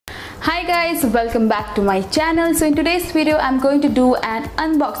Hi guys, welcome back to my channel. So in today's video I'm going to do an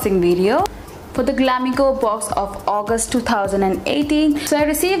unboxing video for the GlamEgo Box of August 2018. So I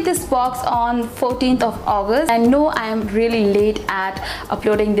received this box on 14th of August. I know I am really late at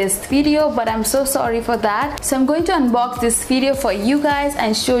uploading this video, but I'm so sorry for that. So I'm going to unbox this video for you guys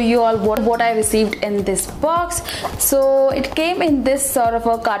and show you all what I received in this box. So it came in this sort of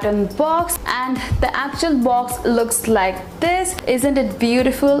a carton box, and the actual box looks like this. Isn't it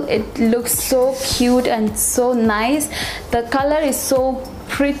beautiful? It looks so cute and so nice. The color is so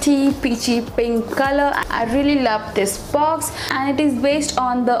pretty peachy pink color. I really love this box, and it is based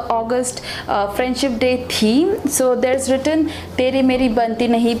on the August Friendship Day theme. So there's written "Tere meri banti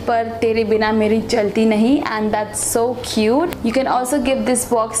nahi par tere bina meri chalti nahi," and that's so cute. You can also give this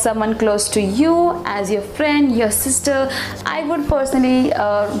box someone close to you, as your friend, your sister. I would personally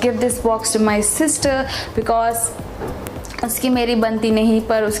give this box to my sister because उसकी मेरी बनती नहीं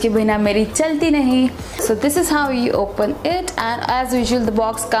पर उसके बिना मेरी चलती नहीं. So this is how you open it, and as usual the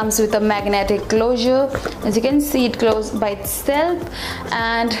box comes with a magnetic closure. As you can see, it closes by itself,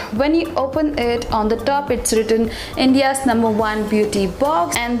 and when you open it, on the top it's written India's #1 beauty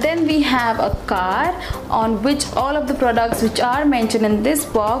box, and then we have a card on which all of the products which are mentioned in this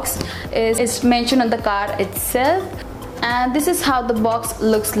box is mentioned on the card itself. And this is how the box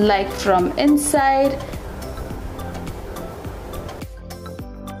looks like from inside.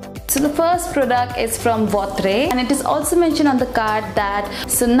 So the first product is from Votre, and it is also mentioned on the card that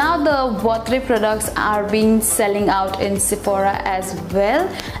so now the Votre products are being selling out in Sephora as well,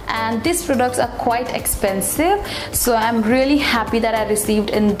 and these products are quite expensive. So I'm really happy that I received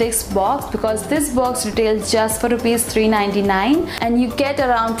in this box, because this box retails just for rupees 399, and you get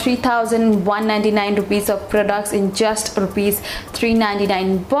around 3,199 rupees of products in just rupees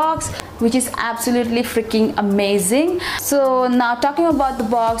 399 box, which is absolutely freaking amazing. So now talking about the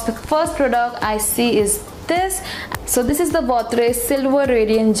box, the first product I see is this. So this is the Votre Silver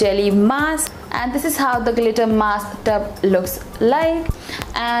Radiant Jelly Mask, and this is how the glitter mask tub looks like.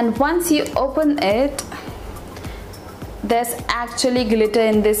 And once you open it, there's actually glitter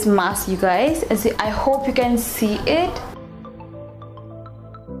in this mask, you guys. I hope you can see it.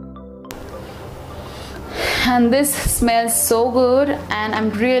 And this smells so good, and I'm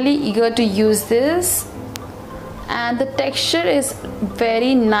really eager to use this. And the texture is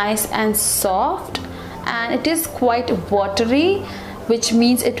very nice and soft, and it is quite watery, which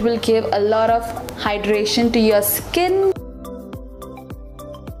means it will give a lot of hydration to your skin.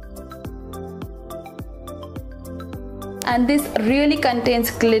 And this really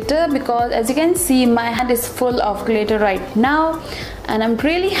contains glitter, because as you can see my hand is full of glitter right now, and I'm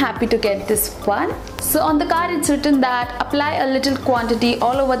really happy to get this one. So on the card it's written that apply a little quantity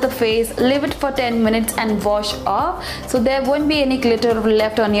all over the face, leave it for 10 minutes and wash off. So there won't be any glitter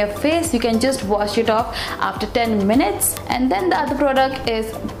left on your face. You can just wash it off after 10 minutes. And then the other product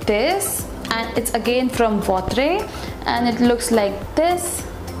is this, and it's again from Votre, and it looks like this.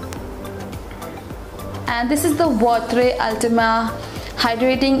 And this is the Votre Ultima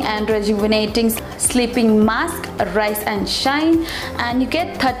Hydrating and Rejuvenating Sleeping Mask, Rise and Shine, and you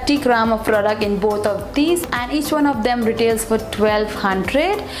get 30 grams of product in both of these, and each one of them retails for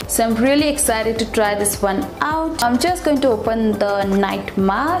 1200. So I'm really excited to try this one out. I'm just going to open the night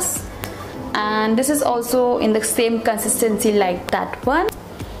mask, and this is also in the same consistency like that one.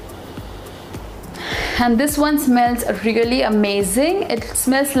 And this one smells really amazing. It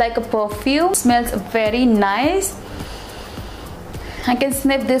smells like a perfume. It smells very nice. I can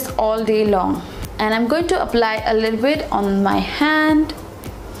sniff this all day long. And I'm going to apply a little bit on my hand.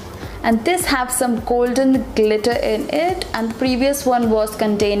 And this has some golden glitter in it, and the previous one was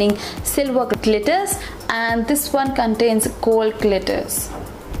containing silver glitters, and this one contains gold glitters.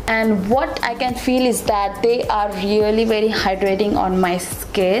 And what I can feel is that they are really very hydrating on my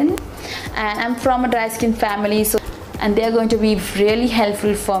skin, and I'm from a dry skin family, and they are going to be really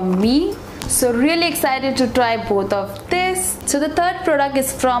helpful for me. So really excited to try both of this. So the third product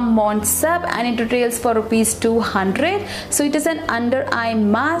is from Sub, and it retails for rupees 200. So it is an under eye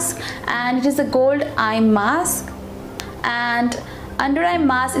mask, and it is a gold eye mask. And under eye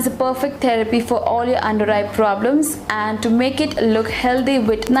mask is a perfect therapy for all your under eye problems, and to make it look healthy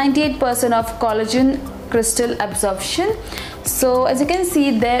with 98% of collagen crystal absorption. So as you can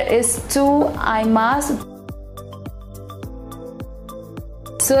see, there is 2 eye masks.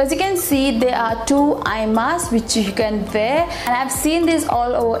 So as you can see, there are 2 eye masks which you can wear, and I've seen this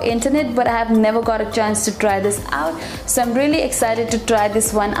all over internet, but I have never got a chance to try this out. So I'm really excited to try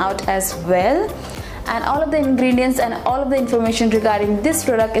this one out as well. and all of the ingredients and all of the information regarding this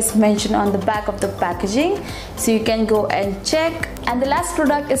product is mentioned on the back of the packaging, so you can go and check. And the last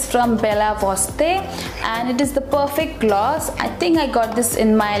product is from Bella Voste, and it is the perfect gloss. I think I got this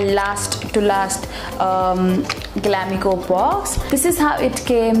in my last GlamEgo box. This is how it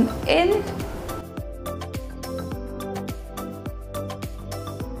came in.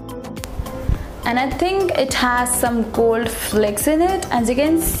 And I think it has some gold flakes in it, as you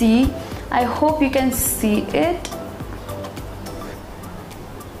can see. I hope you can see it.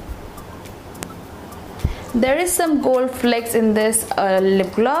 There is some gold flakes in this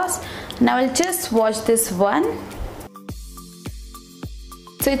lip gloss. Now I'll just swatch this one.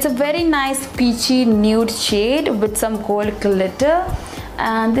 So it's a very nice peachy nude shade with some gold glitter,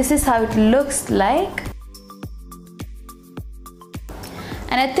 and this is how it looks like.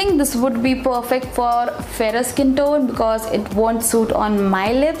 And I think this would be perfect for fairer skin tone because it won't suit on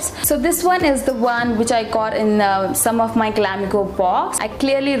my lips. So this one is the one which I got in some of my GlamEgo box. I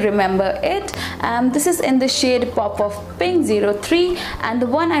clearly remember it. This is in the shade Pop of Pink 03, and the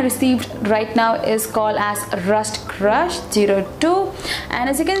one I received right now is called as Rust Crush 02. And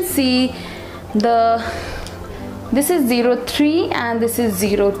as you can see, this is 03 and this is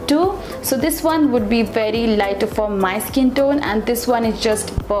 02. So this one would be very lighter for my skin tone, and this one is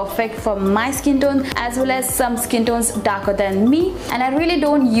just perfect for my skin tone, as well as some skin tones darker than me. And I really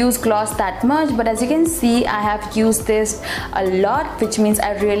don't use gloss that much, but as you can see, I have used this a lot, which means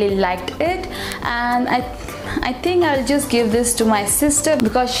I really liked it. And I think I'll just give this to my sister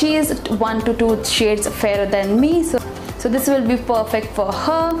because she is 1 to 2 shades fairer than me. So this will be perfect for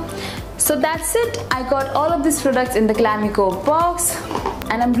her. So that's it. I got all of these products in the GlamEgo box,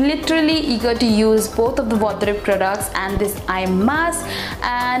 and I'm literally eager to use both of the water products and this eye mask.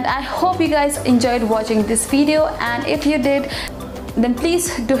 And I hope you guys enjoyed watching this video, and if you did, then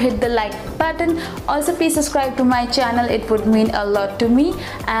please do hit the like button. Also, please subscribe to my channel. It would mean a lot to me,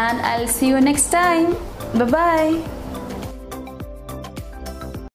 and I'll see you next time. Bye bye.